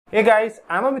Hey guys,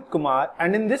 I'm Amit Kumar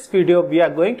and in this video we are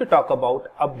going to talk about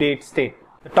update statement.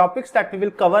 The topics that we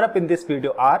will cover up in this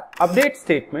video are update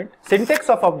statement, syntax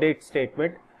of update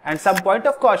statement and some point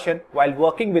of caution while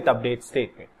working with update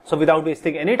statement. So without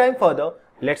wasting any time further,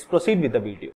 let's proceed with the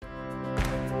video.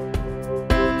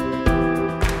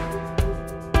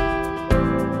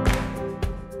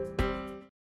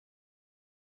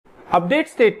 Update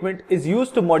statement is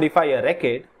used to modify a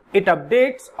record. It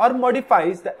updates or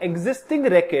modifies the existing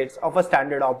records of a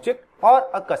standard object or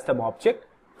a custom object.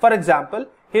 For example,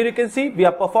 here you can see we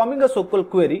are performing a SQL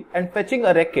query and fetching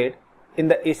a record in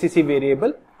the ACC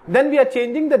variable. Then we are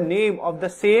changing the name of the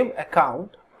same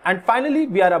account and finally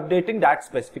we are updating that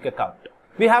specific account.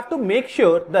 We have to make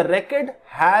sure the record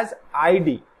has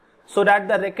ID so that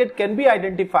the record can be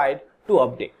identified to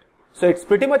update. So it's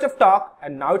pretty much of talk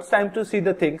and now it's time to see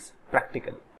the things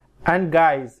practically. And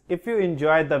guys, if you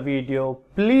enjoyed the video,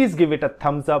 please give it a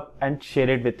thumbs up and share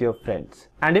it with your friends.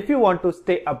 And if you want to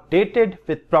stay updated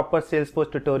with proper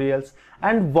Salesforce tutorials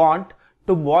and want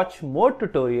to watch more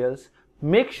tutorials,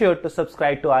 make sure to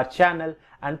subscribe to our channel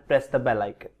and press the bell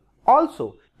icon.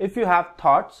 Also, if you have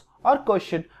thoughts or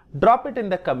question, drop it in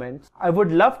the comments. I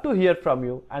would love to hear from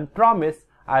you and promise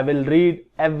I will read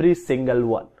every single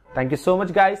one. Thank you so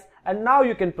much guys. And now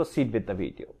you can proceed with the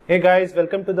video. Hey guys,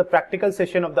 welcome to the practical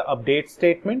session of the update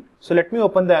statement. So let me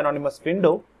open the anonymous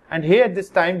window and here at this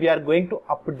time we are going to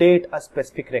update a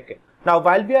specific record. Now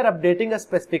while we are updating a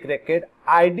specific record,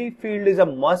 ID field is a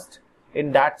must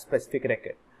in that specific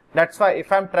record. That's why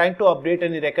if I'm trying to update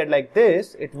any record like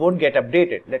this, it won't get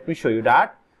updated. Let me show you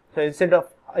that. So instead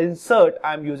of insert,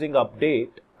 I'm using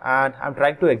update and I'm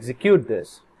trying to execute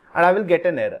this and I will get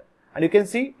an error. And you can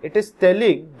see it is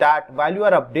telling that while you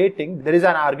are updating, there is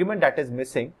an argument that is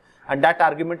missing and that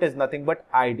argument is nothing but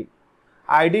ID.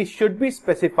 ID should be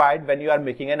specified when you are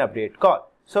making an update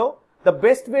call. So the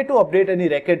best way to update any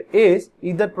record is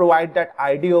either provide that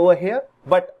ID over here,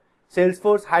 but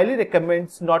Salesforce highly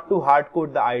recommends not to hard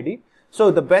code the ID. So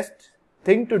the best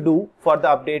thing to do for the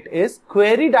update is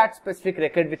query that specific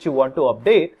record which you want to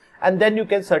update and then you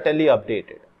can certainly update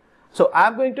it. So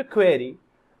I'm going to query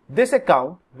this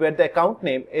account where the account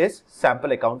name is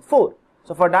sample account 4.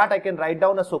 So for that I can write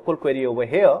down a SQL query over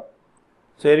here.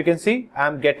 So here you can see I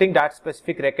am getting that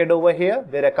specific record over here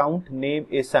where account name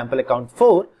is sample account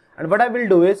 4. And what I will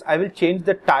do is I will change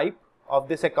the type of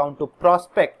this account to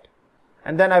prospect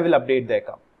and then I will update the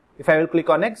account. If I will click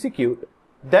on execute,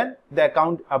 then the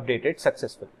account updated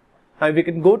successfully. Now we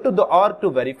can go to the org to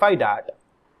verify that,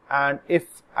 and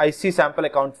if I see sample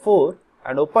account 4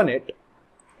 and open it,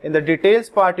 in the details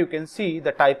part you can see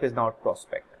the type is now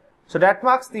prospect. So that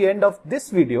marks the end of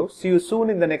this video. See you soon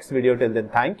in the next video. Till then,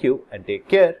 thank you and take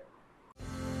care.